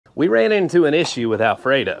We ran into an issue with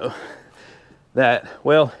Alfredo that,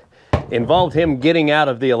 well, involved him getting out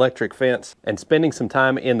of the electric fence and spending some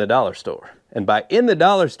time in the dollar store. And by in the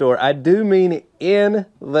dollar store, I do mean in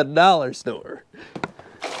the dollar store.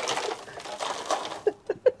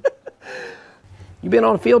 You been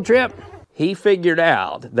on a field trip? He figured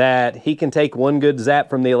out that he can take one good zap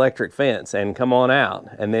from the electric fence and come on out,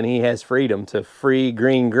 and then he has freedom to free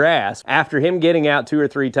green grass. After him getting out 2 or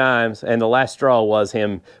 3 times, and the last straw was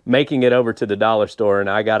him making it over to the dollar store, and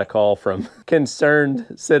I got a call from a concerned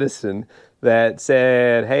citizen that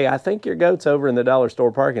said, hey, I think your goat's over in the dollar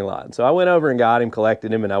store parking lot. So I went over and got him,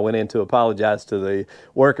 collected him, and I went in to apologize to the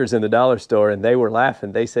workers in the dollar store, and they were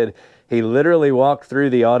laughing. They said he literally walked through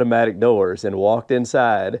the automatic doors and walked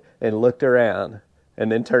inside and looked around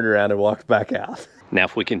and then turned around and walked back out. Now,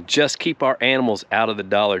 if we can just keep our animals out of the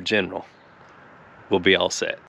Dollar General, we'll be all set.